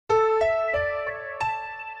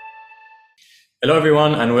Hello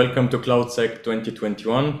everyone and welcome to CloudSec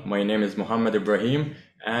 2021. My name is Mohammed Ibrahim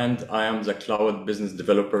and I am the Cloud Business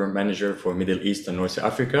Developer Manager for Middle East and North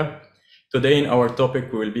Africa. Today in our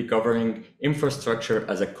topic we will be covering infrastructure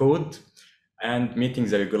as a code and meeting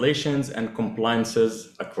the regulations and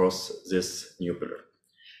compliances across this new pillar.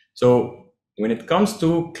 So when it comes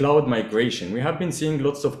to cloud migration, we have been seeing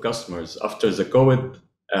lots of customers after the COVID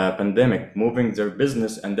pandemic moving their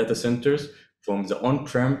business and data centers from the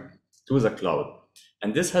on-prem to the cloud.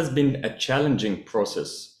 And this has been a challenging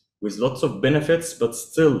process with lots of benefits, but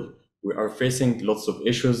still we are facing lots of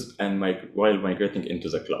issues while migrating into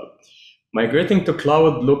the cloud. Migrating to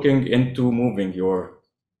cloud, looking into moving your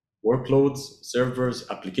workloads, servers,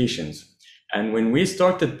 applications. And when we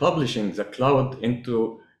started publishing the cloud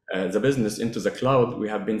into the business into the cloud, we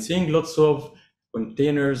have been seeing lots of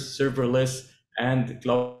containers, serverless, and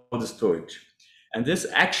cloud storage. And this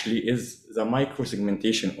actually is the micro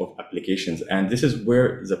segmentation of applications. And this is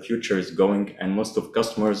where the future is going. And most of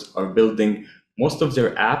customers are building most of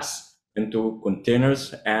their apps into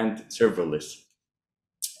containers and serverless.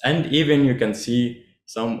 And even you can see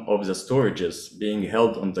some of the storages being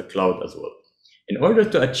held on the cloud as well. In order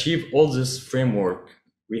to achieve all this framework,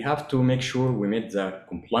 we have to make sure we meet the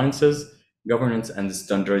compliances, governance, and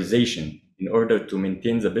standardization in order to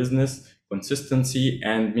maintain the business consistency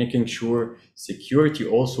and making sure security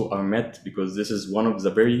also are met, because this is one of the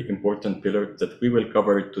very important pillars that we will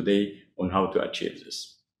cover today on how to achieve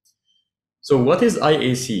this. So what is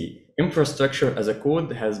IaC? Infrastructure as a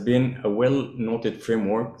code has been a well-noted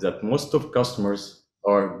framework that most of customers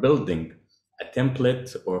are building a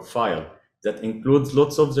template or file that includes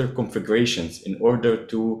lots of their configurations in order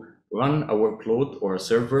to run a workload or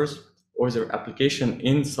servers or their application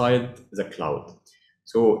inside the cloud.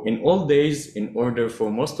 So in old days, in order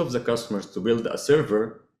for most of the customers to build a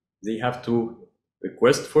server, they have to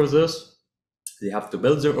request for this, they have to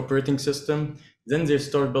build their operating system, then they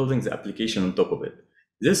start building the application on top of it.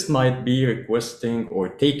 This might be requesting or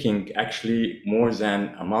taking actually more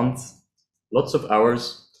than a month, lots of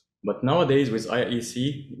hours. But nowadays with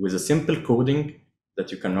IaC, with a simple coding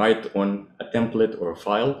that you can write on a template or a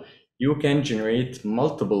file, you can generate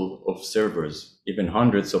multiple of servers, even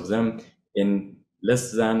hundreds of them, in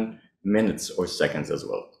less than minutes or seconds as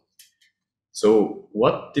well. So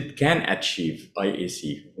what it can achieve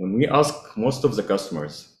IaC? When we ask most of the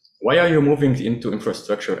customers, why are you moving into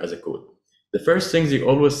infrastructure as a code? The first thing they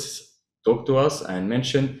always talk to us and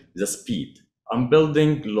mention the speed. I'm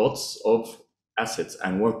building lots of assets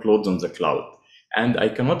and workloads on the cloud, and I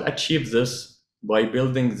cannot achieve this by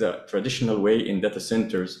building the traditional way in data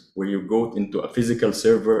centers where you go into a physical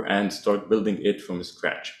server and start building it from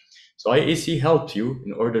scratch. So IaC helps you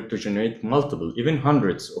in order to generate multiple, even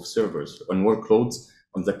hundreds of servers and workloads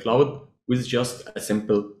on the cloud with just a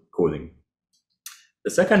simple coding. The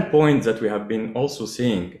second point that we have been also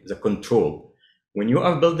seeing, the control. When you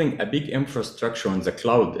are building a big infrastructure on the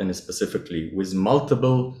cloud, and specifically with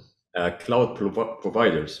multiple cloud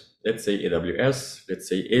providers, let's say AWS, let's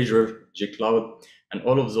say Azure, G-Cloud, and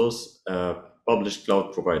all of those published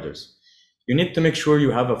cloud providers, you need to make sure you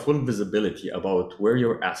have a full visibility about where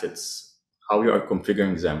your assets, how you are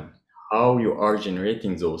configuring them, how you are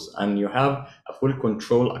generating those, and you have a full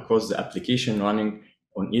control across the application running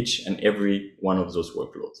on each and every one of those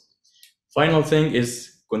workloads. Final thing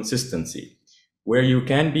is consistency, where you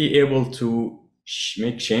can be able to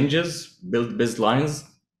make changes, build baselines,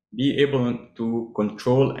 be able to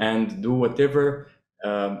control and do whatever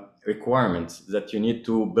requirements that you need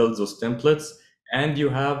to build those templates, and you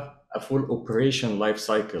have a full operation life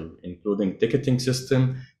cycle, including ticketing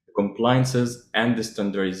system, compliances, and the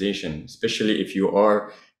standardization, especially if you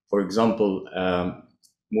are, for example,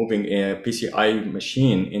 moving a PCI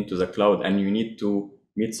machine into the cloud and you need to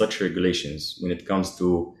meet such regulations when it comes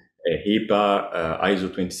to HIPAA,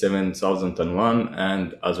 ISO 27001,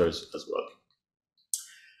 and others as well.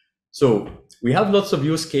 So we have lots of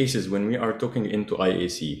use cases when we are talking into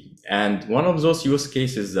IaC. And one of those use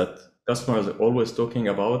cases that customers are always talking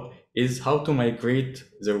about is how to migrate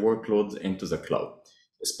their workloads into the cloud.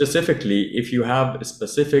 Specifically, if you have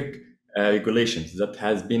specific regulations that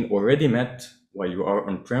has been already met while you are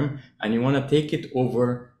on-prem and you want to take it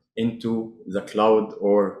over into the cloud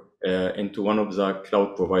or into one of the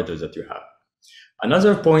cloud providers that you have.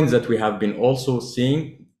 Another point that we have been also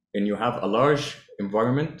seeing, when you have a large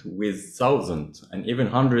environment with thousands and even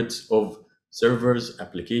hundreds of servers,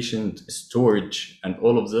 applications, storage, and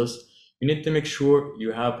all of this, you need to make sure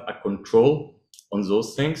you have a control on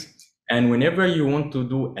those things. And whenever you want to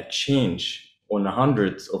do a change on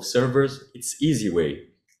hundreds of servers, it's easy way.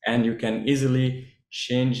 And you can easily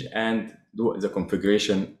change and do the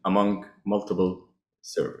configuration among multiple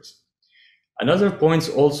servers. Another point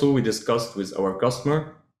also we discussed with our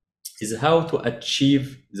customer is how to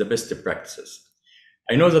achieve the best practices.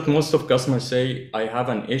 I know that most of customers say, I have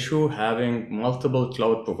an issue having multiple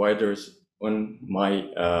cloud providers on my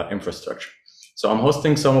infrastructure. So I'm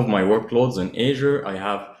hosting some of my workloads in Azure. I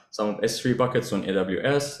have some of S3 buckets on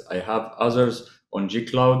AWS. I have others on G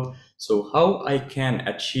Cloud. So how I can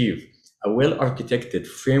achieve a well-architected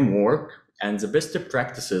framework and the best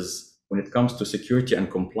practices when it comes to security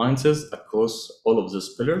and compliances across all of these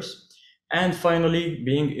pillars. And finally,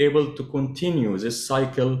 being able to continue this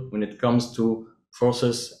cycle when it comes to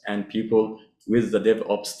process and people with the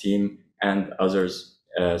DevOps team and others,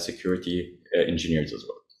 security engineers as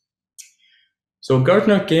well. So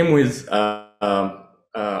Gartner came with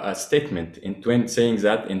a statement in saying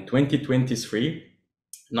that in 2023,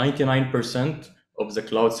 99% of the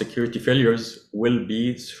cloud security failures will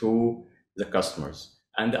be through the customers.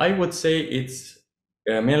 And I would say it's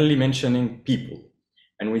mainly mentioning people.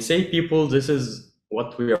 And we say people, this is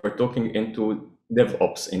what we are talking into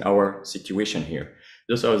DevOps in our situation here.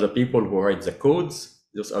 Those are the people who write the codes.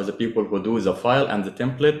 Those are the people who do the file and the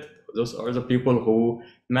template. Those are the people who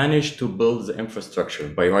manage to build the infrastructure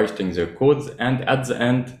by writing their codes. And at the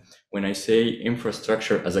end, when I say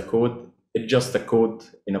infrastructure as a code, it's just a code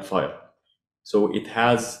in a file. So it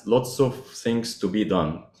has lots of things to be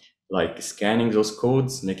done, like scanning those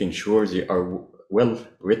codes, making sure they are well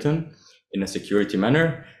written in a security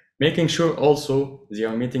manner, making sure also they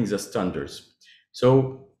are meeting the standards.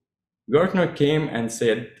 So Gartner came and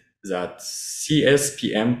said that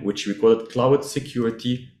CSPM, which we call it Cloud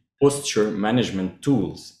Security Posture Management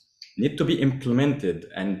Tools, need to be implemented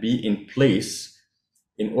and be in place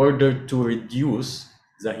in order to reduce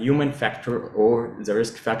the human factor or the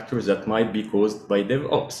risk factors that might be caused by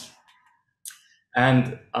DevOps.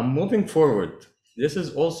 And moving forward, this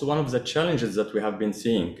is also one of the challenges that we have been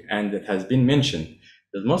seeing, and it has been mentioned,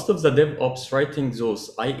 that most of the DevOps writing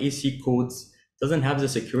those IaC codes doesn't have the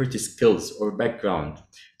security skills or background.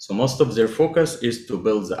 So most of their focus is to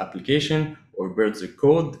build the application or build the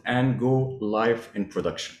code and go live in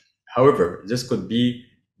production. However, this could be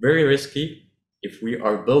very risky if we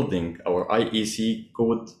are building our IaC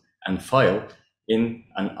code and file in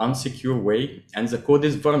an unsecure way, and the code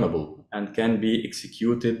is vulnerable and can be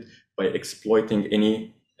executed by exploiting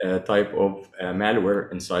any type of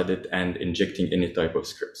malware inside it and injecting any type of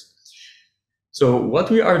scripts. So what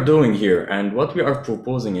we are doing here and what we are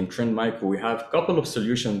proposing in Trend Micro, we have a couple of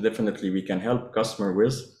solutions definitely we can help customer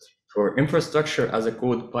with. For infrastructure as a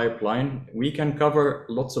code pipeline, we can cover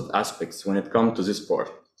lots of aspects when it comes to this part.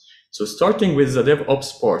 So starting with the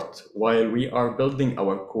DevOps part, while we are building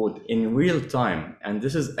our code in real time, and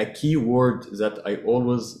this is a key word that I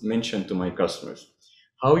always mention to my customers,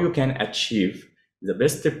 how you can achieve the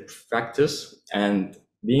best practice and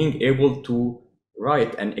being able to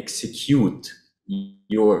write and execute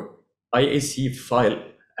your IaC file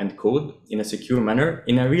and code in a secure manner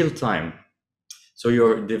in a real time. So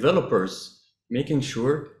your developers making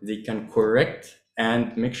sure they can correct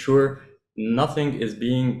and make sure nothing is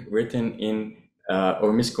being written in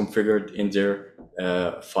or misconfigured in their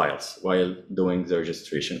files while doing the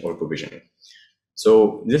registration or provisioning.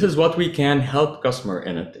 So this is what we can help customer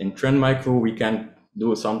in it. In Trend Micro, we can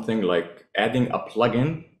do something like adding a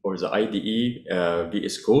plugin or the IDE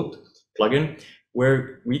VS Code plugin,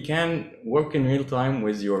 where we can work in real time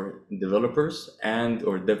with your developers and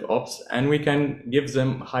or DevOps, and we can give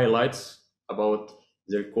them highlights about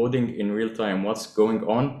their coding in real time, what's going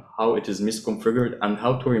on, how it is misconfigured, and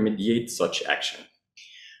how to remediate such action.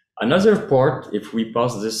 Another part, if we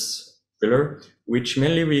pass this pillar, which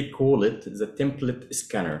mainly we call it the template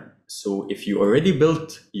scanner. So if you already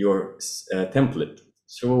built your template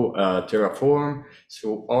through Terraform,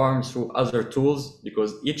 through ARM, through other tools,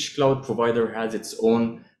 because each cloud provider has its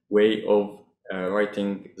own way of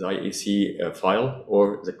writing the IaC file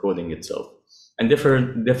or the coding itself. And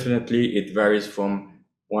definitely it varies from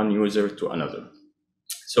one user to another.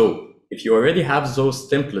 So if you already have those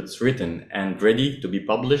templates written and ready to be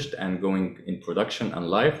published and going in production and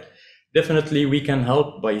live, definitely we can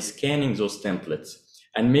help by scanning those templates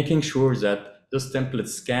and making sure that those templates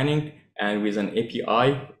scanning and with an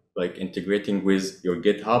API, like integrating with your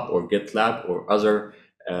GitHub or GitLab or other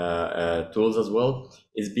tools as well,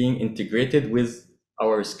 is being integrated with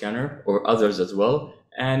our scanner or others as well,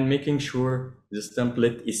 and making sure this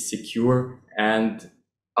template is secure and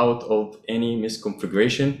out of any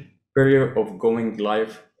misconfiguration prior of going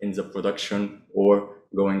live in the production or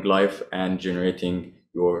going live and generating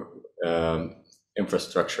your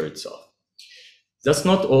infrastructure itself. That's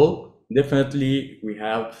not all. Definitely, we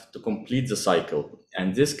have to complete the cycle,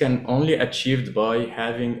 and this can only achieved by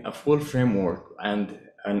having a full framework and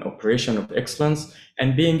an operation of excellence,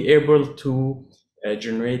 and being able to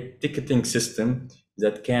generate ticketing system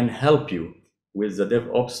that can help you with the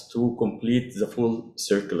DevOps to complete the full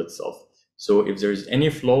circle itself. So if there's any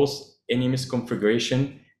flaws, any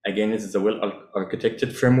misconfiguration, again, it's the well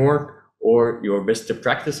architected framework or your best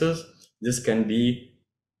practices. This can be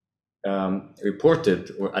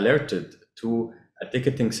reported or alerted to a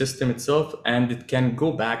ticketing system itself, and it can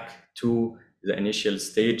go back to the initial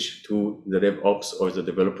stage to the DevOps or the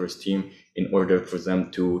developers team in order for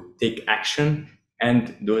them to take action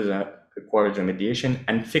and do the required remediation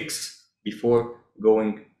and fix before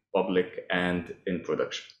going public and in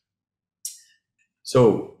production.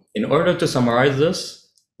 So in order to summarize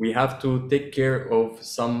this, we have to take care of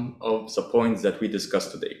some of the points that we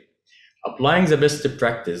discussed today. Applying the best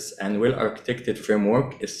practice and well-architected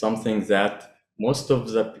framework is something that most of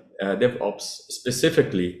the DevOps,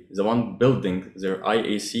 specifically the one building their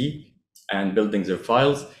IaC and building their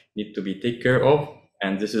files, need to be taken care of.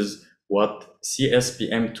 And this is what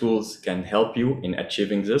CSPM tools can help you in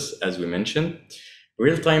achieving this, as we mentioned.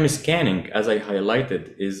 Real-time scanning, as I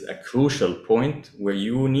highlighted, is a crucial point where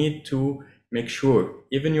you need to make sure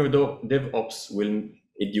even your DevOps will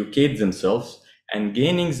educate themselves and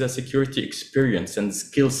gaining the security experience and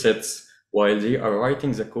skill sets while they are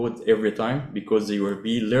writing the code every time, because they will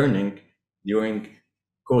be learning during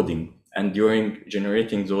coding and during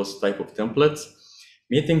generating those type of templates.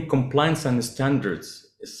 Meeting compliance and standards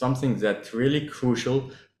is something that's really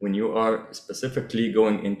crucial when you are specifically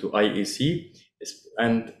going into IaC.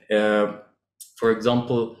 And for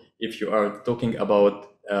example, if you are talking about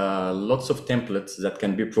lots of templates that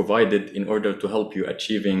can be provided in order to help you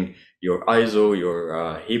achieving your ISO, your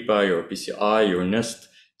HIPAA, your PCI, your NIST.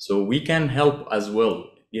 So we can help as well,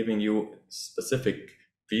 giving you specific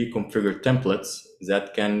pre-configured templates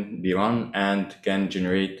that can be run and can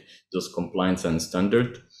generate those compliance and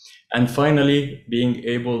standard. And finally, being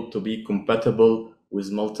able to be compatible with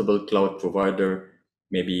multiple cloud provider,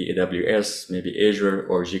 maybe AWS, maybe Azure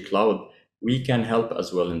or G Cloud, we can help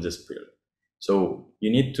as well in this period. So you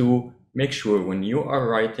need to make sure when you are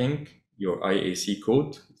writing your IaC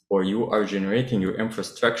code or you are generating your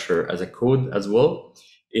infrastructure as a code as well,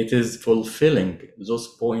 it is fulfilling those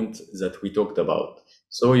points that we talked about.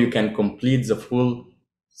 So you can complete the full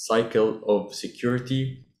cycle of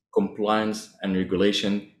security, compliance, and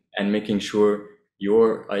regulation, and making sure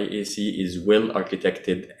your IaC is well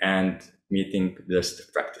architected and meeting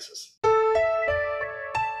best practices.